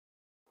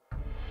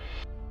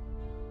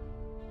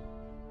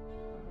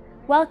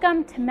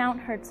Welcome to Mount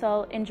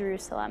Herzl in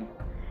Jerusalem.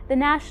 The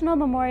National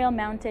Memorial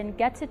Mountain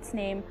gets its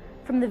name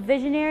from the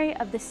visionary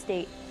of the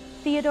state,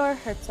 Theodor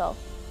Herzl.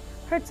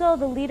 Herzl,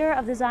 the leader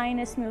of the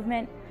Zionist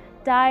movement,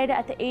 died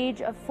at the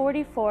age of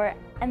 44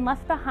 and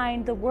left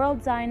behind the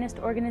World Zionist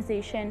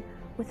Organization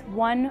with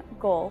one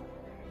goal: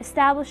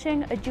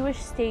 establishing a Jewish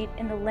state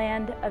in the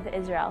land of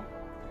Israel.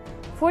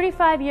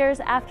 45 years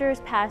after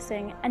his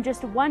passing, and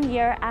just 1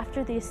 year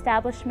after the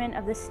establishment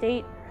of the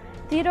state,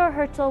 Theodor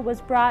Herzl was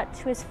brought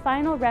to his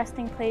final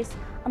resting place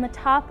on the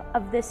top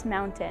of this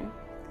mountain.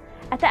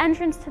 At the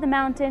entrance to the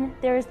mountain,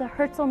 there is the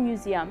Herzl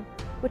Museum,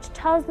 which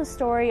tells the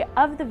story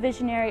of the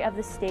visionary of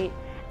the state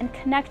and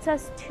connects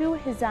us to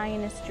his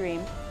Zionist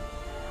dream.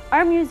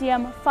 Our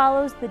museum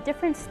follows the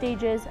different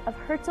stages of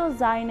Herzl's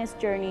Zionist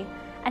journey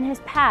and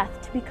his path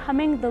to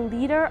becoming the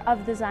leader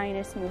of the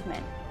Zionist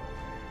movement.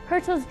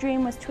 Herzl's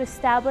dream was to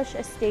establish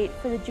a state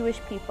for the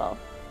Jewish people,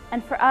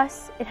 and for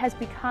us, it has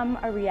become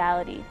a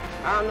reality.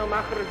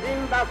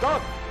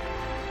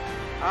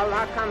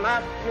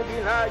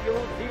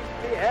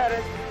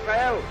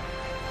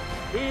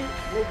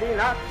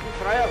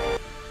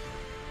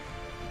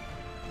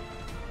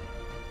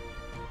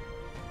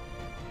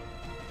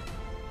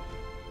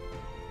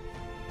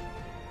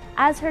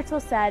 As Herzl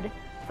said,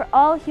 "For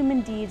all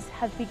human deeds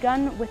have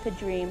begun with a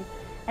dream,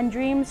 and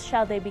dreams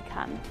shall they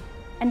become.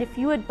 And if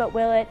you would but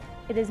will it,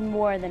 it is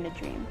more than a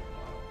dream."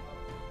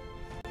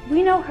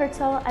 We know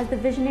Herzl as the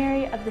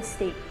visionary of the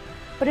state,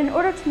 but in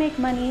order to make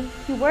money,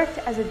 he worked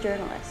as a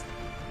journalist.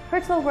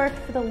 Herzl worked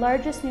for the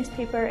largest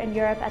newspaper in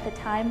Europe at the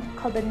time,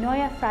 called the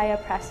Neue Freie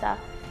Presse,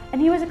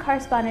 and he was a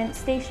correspondent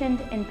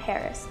stationed in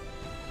Paris.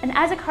 And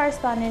as a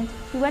correspondent,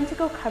 he went to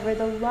go cover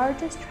the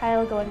largest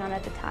trial going on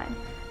at the time,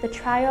 the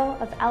trial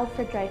of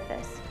Alfred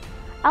Dreyfus.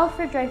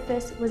 Alfred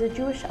Dreyfus was a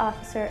Jewish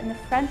officer in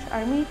the French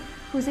army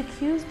who was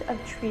accused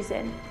of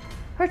treason.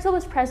 Herzl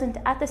was present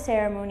at the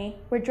ceremony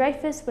where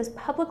Dreyfus was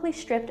publicly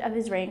stripped of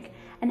his rank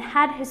and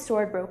had his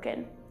sword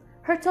broken.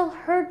 Herzl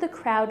heard the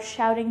crowd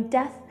shouting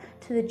 "Death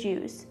to the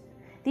Jews."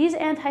 These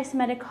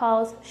anti-Semitic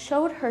calls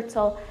showed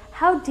Herzl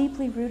how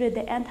deeply rooted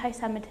the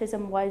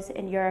anti-Semitism was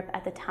in Europe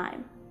at the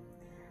time.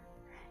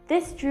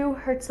 This drew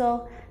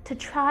Herzl to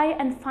try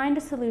and find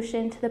a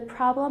solution to the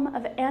problem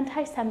of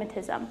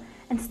anti-Semitism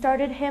and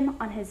started him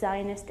on his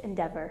Zionist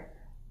endeavor.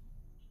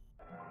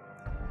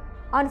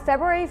 On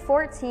February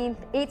 14,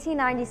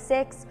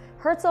 1896,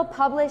 Herzl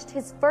published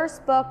his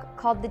first book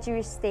called The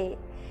Jewish State.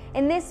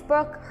 In this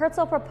book,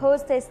 Herzl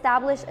proposed to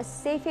establish a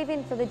safe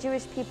haven for the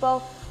Jewish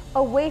people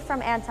away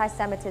from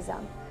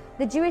anti-Semitism.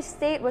 The Jewish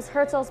state was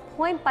Herzl's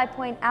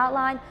point-by-point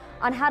outline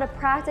on how to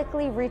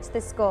practically reach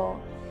this goal.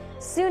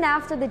 Soon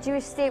after the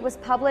Jewish state was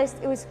published,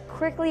 it was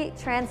quickly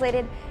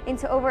translated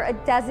into over a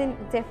dozen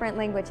different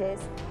languages.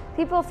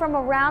 People from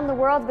around the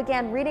world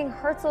began reading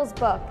Herzl's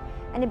book,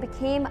 and it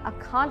became a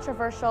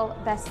controversial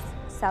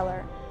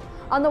bestseller.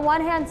 On the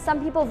one hand,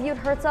 some people viewed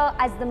Herzl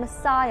as the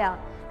Messiah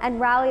and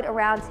rallied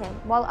around him,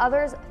 while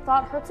others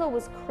thought Herzl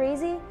was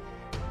crazy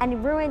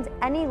and ruined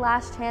any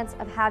last chance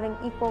of having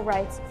equal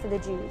rights for the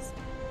Jews.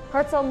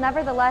 Herzl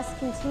nevertheless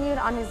continued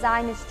on his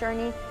Zionist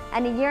journey,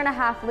 and a year and a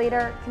half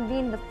later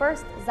convened the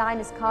first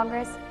Zionist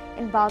Congress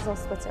in Basel,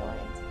 Switzerland.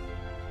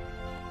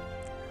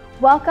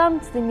 Welcome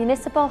to the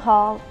Municipal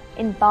Hall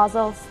in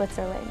Basel,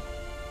 Switzerland.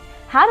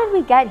 How did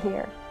we get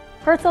here?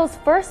 Herzl's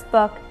first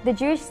book, The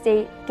Jewish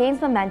State, gains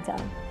momentum,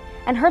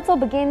 and Herzl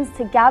begins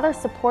to gather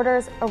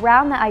supporters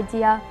around the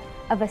idea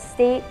of a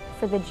state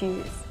for the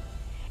Jews.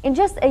 In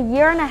just a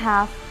year and a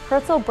half,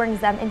 Herzl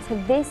brings them into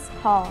this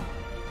hall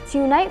to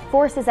unite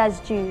forces as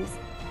Jews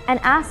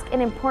and ask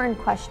an important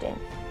question: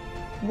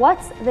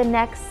 what's the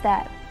next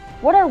step?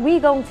 What are we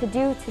going to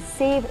do to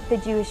save the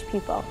Jewish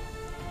people?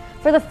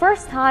 For the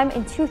first time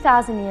in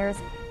 2,000 years,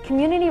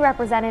 community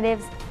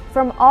representatives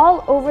from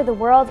all over the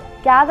world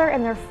gather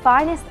in their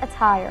finest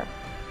attire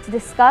to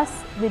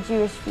discuss the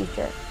Jewish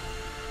future.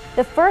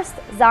 The first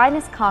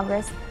Zionist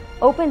Congress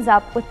opens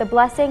up with the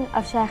blessing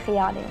of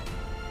Shechianu,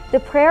 the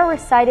prayer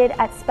recited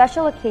at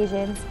special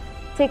occasions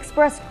to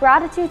express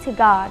gratitude to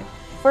God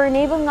for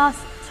enabling us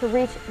to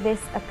reach this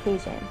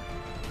occasion.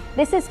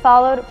 This is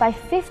followed by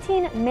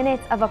 15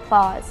 minutes of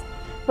applause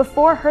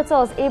before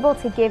Herzl is able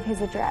to give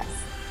his address.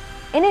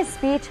 In his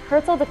speech,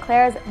 Herzl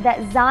declares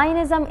that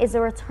Zionism is a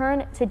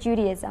return to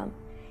Judaism,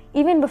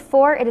 even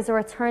before it is a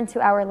return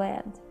to our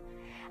land.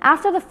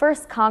 After the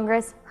first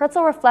Congress,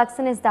 Herzl reflects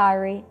in his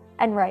diary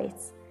and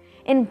writes,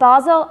 "In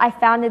Basel, I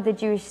founded the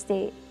Jewish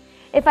state.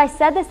 If I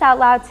said this out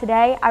loud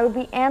today, I would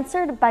be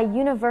answered by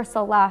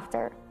universal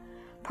laughter.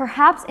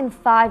 Perhaps in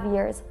 5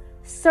 years,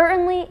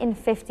 certainly in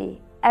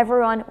 50,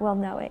 everyone will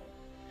know it."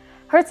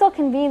 Herzl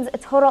convenes a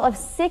total of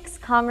 6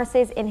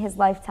 congresses in his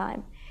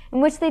lifetime, in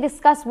which they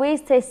discuss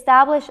ways to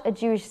establish a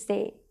Jewish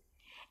state.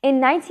 In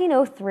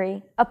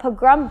 1903, a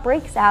pogrom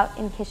breaks out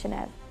in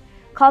Kishinev,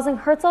 causing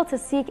Herzl to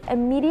seek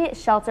immediate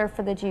shelter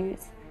for the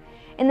Jews.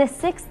 In the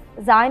 6th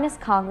Zionist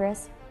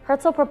Congress,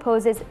 Herzl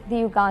proposes the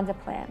Uganda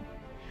Plan,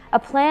 a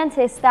plan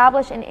to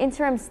establish an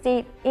interim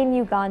state in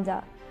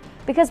Uganda.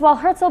 Because while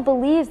Herzl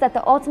believes that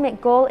the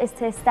ultimate goal is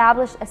to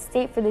establish a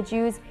state for the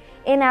Jews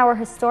in our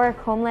historic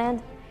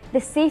homeland, the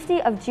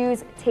safety of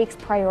Jews takes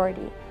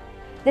priority.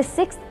 The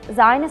Sixth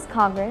Zionist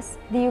Congress,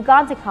 the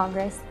Uganda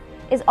Congress,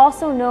 is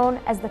also known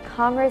as the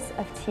Congress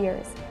of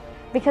Tears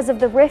because of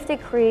the rift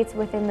it creates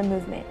within the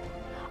movement.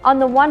 On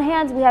the one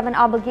hand, we have an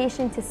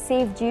obligation to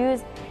save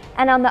Jews,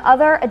 and on the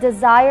other, a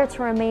desire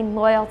to remain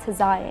loyal to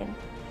Zion.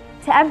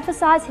 To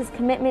emphasize his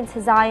commitment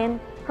to Zion,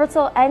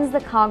 Herzl ends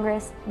the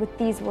Congress with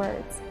these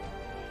words: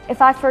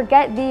 "If I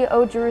forget thee,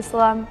 O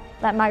Jerusalem,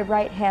 let my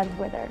right hand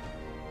wither."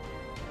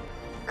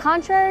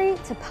 Contrary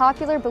to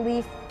popular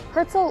belief,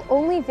 Herzl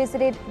only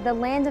visited the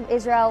land of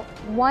Israel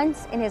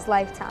once in his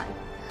lifetime.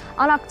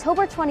 On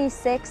October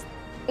 26,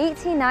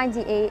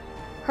 1898,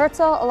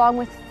 Herzl, along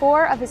with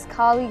 4 of his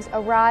colleagues,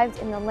 arrived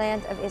in the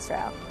land of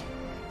Israel.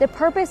 The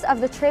purpose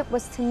of the trip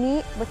was to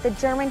meet with the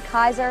German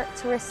Kaiser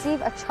to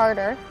receive a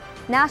charter,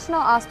 national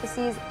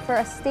auspices for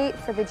a state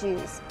for the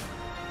Jews.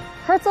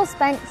 Herzl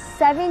spent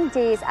 7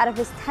 days out of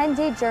his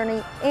 10-day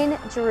journey in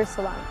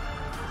Jerusalem.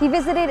 He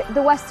visited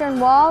the Western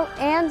Wall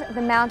and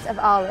the Mount of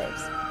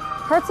Olives.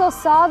 Herzl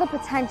saw the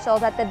potential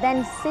that the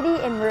then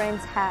city in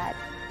ruins had.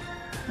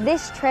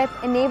 This trip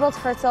enabled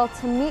Herzl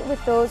to meet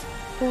with those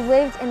who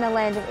lived in the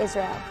land of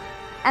Israel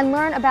and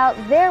learn about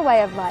their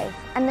way of life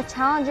and the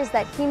challenges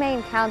that he may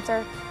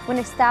encounter when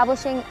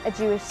establishing a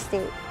Jewish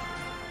state.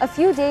 A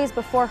few days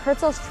before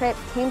Herzl's trip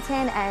came to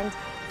an end,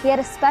 he had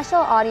a special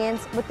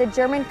audience with the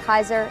German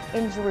Kaiser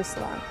in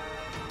Jerusalem.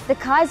 The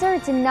Kaiser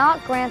did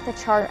not grant the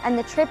charter, and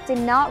the trip did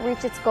not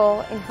reach its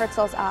goal in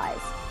Herzl's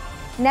eyes.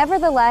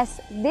 Nevertheless,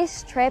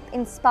 this trip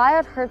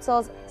inspired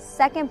Herzl's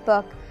second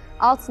book,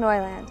 Als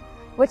Neuland,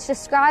 which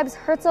describes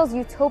Herzl's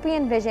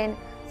utopian vision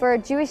for a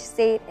Jewish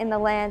state in the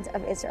land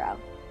of Israel.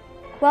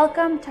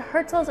 Welcome to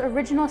Herzl's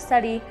original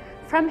study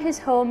from his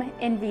home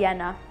in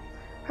Vienna.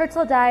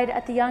 Herzl died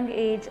at the young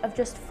age of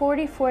just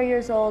 44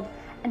 years old,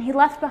 and he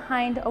left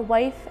behind a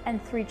wife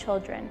and 3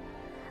 children.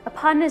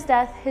 Upon his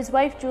death, his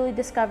wife Julie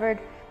discovered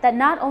that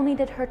not only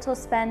did Herzl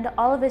spend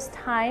all of his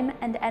time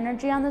and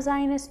energy on the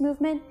Zionist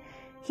movement,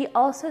 he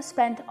also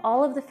spent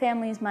all of the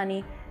family's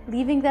money,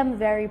 leaving them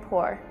very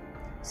poor.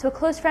 So a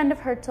close friend of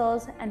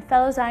Herzl's and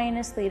fellow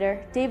Zionist leader,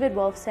 David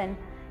Wolfson,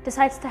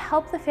 decides to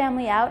help the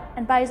family out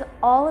and buys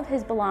all of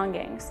his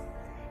belongings.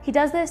 He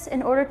does this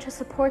in order to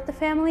support the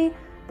family,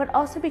 but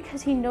also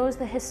because he knows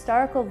the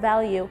historical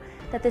value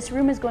that this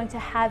room is going to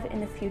have in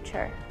the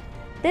future.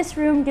 This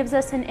room gives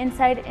us an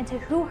insight into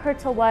who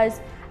Herzl was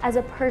as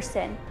a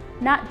person,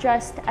 not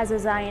just as a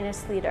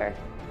Zionist leader.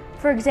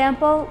 For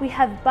example, we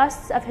have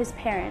busts of his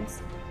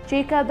parents,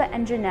 Jacob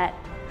and Jeanette,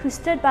 who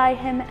stood by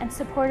him and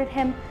supported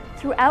him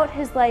throughout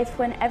his life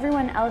when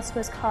everyone else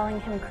was calling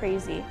him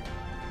crazy.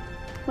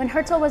 When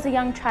Herzl was a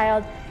young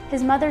child,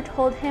 his mother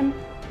told him,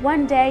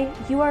 "One day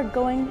you are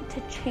going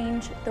to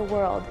change the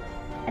world."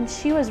 And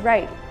she was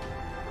right.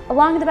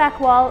 Along the back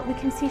wall, we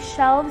can see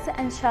shelves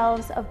and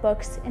shelves of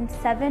books in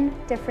 7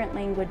 different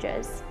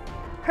languages.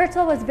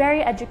 Herzl was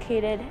very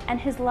educated, and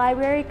his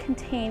library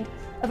contained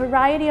a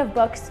variety of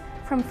books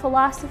from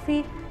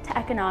philosophy to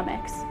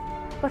economics.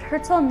 But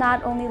Herzl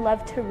not only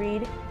loved to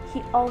read,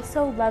 he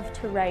also loved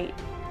to write.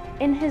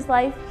 In his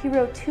life, he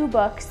wrote 2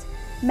 books,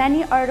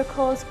 many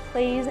articles,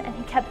 plays, and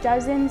he kept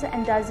dozens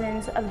and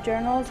dozens of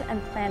journals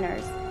and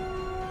planners.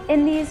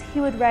 In these,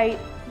 he would write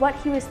what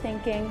he was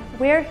thinking,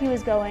 where he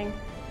was going,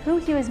 who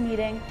he was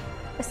meeting,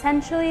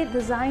 essentially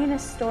the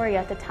Zionist story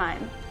at the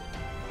time.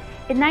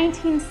 In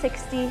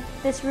 1960,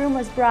 this room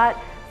was brought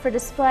for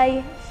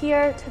display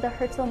here to the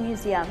Herzl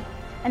Museum,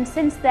 and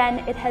since then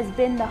it has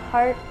been the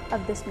heart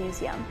of this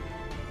museum.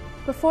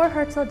 Before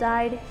Herzl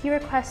died, he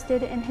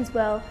requested in his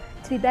will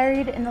to be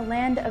buried in the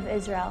land of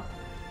Israel.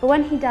 But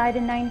when he died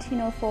in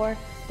 1904,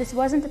 this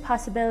wasn't a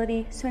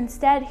possibility, so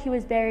instead he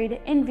was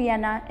buried in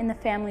Vienna in the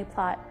family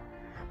plot.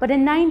 But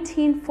in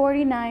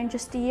 1949,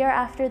 just a year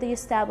after the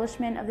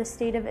establishment of the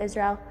State of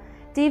Israel,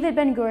 David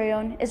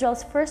Ben-Gurion,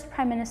 Israel's first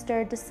prime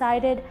minister,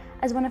 decided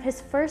as one of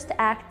his first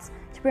acts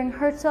to bring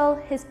Herzl,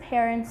 his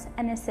parents,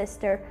 and his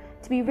sister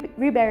to be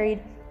reburied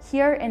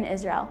here in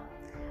Israel.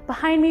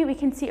 Behind me, we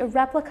can see a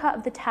replica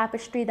of the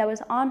tapestry that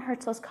was on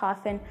Herzl's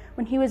coffin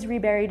when he was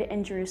reburied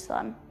in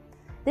Jerusalem.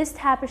 This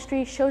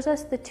tapestry shows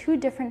us the 2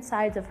 different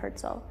sides of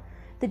Herzl,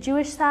 the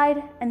Jewish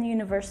side and the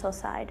universal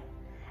side.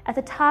 At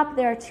the top,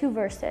 there are 2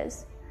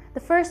 verses. The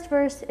first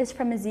verse is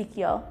from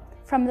Ezekiel,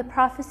 from the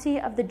prophecy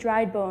of the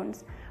dried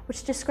bones,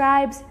 which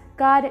describes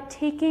God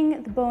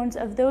taking the bones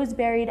of those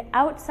buried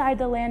outside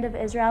the land of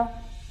Israel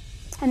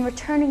and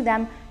returning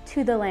them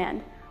to the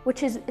land,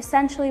 which is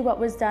essentially what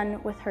was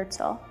done with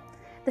Herzl.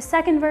 The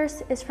second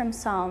verse is from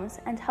Psalms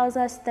and tells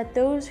us that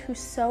those who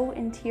sow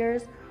in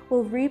tears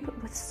will reap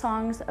with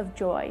songs of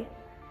joy.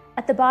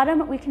 At the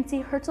bottom, we can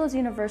see Herzl's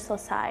universal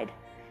side.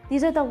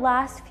 These are the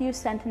last few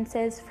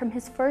sentences from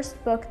his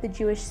first book, The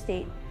Jewish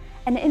State.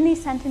 And in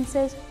these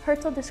sentences,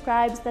 Herzl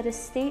describes that a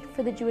state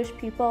for the Jewish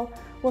people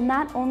will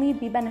not only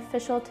be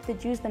beneficial to the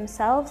Jews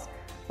themselves,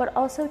 but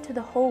also to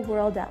the whole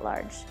world at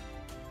large.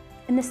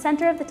 In the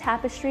center of the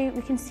tapestry,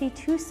 we can see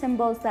two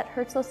symbols that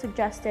Herzl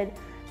suggested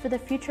for the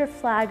future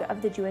flag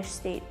of the Jewish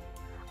state.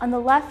 On the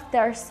left,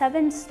 there are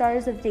 7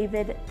 stars of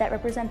David that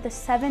represent the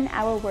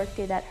 7-hour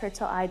workday that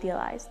Herzl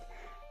idealized.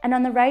 And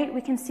on the right,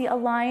 we can see a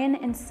lion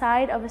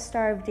inside of a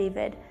Star of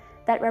David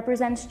that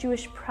represents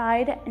Jewish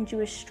pride and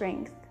Jewish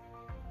strength.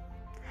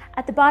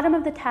 At the bottom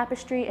of the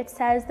tapestry, it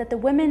says that the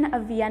women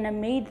of Vienna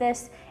made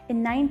this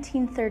in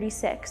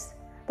 1936,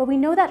 but we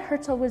know that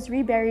Herzl was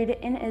reburied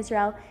in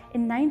Israel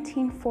in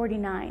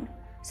 1949.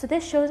 So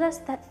this shows us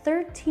that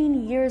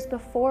 13 years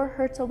before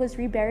Herzl was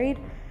reburied,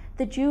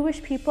 the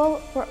Jewish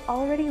people were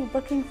already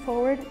looking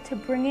forward to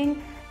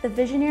bringing the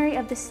visionary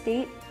of the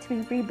state to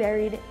be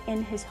reburied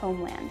in his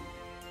homeland.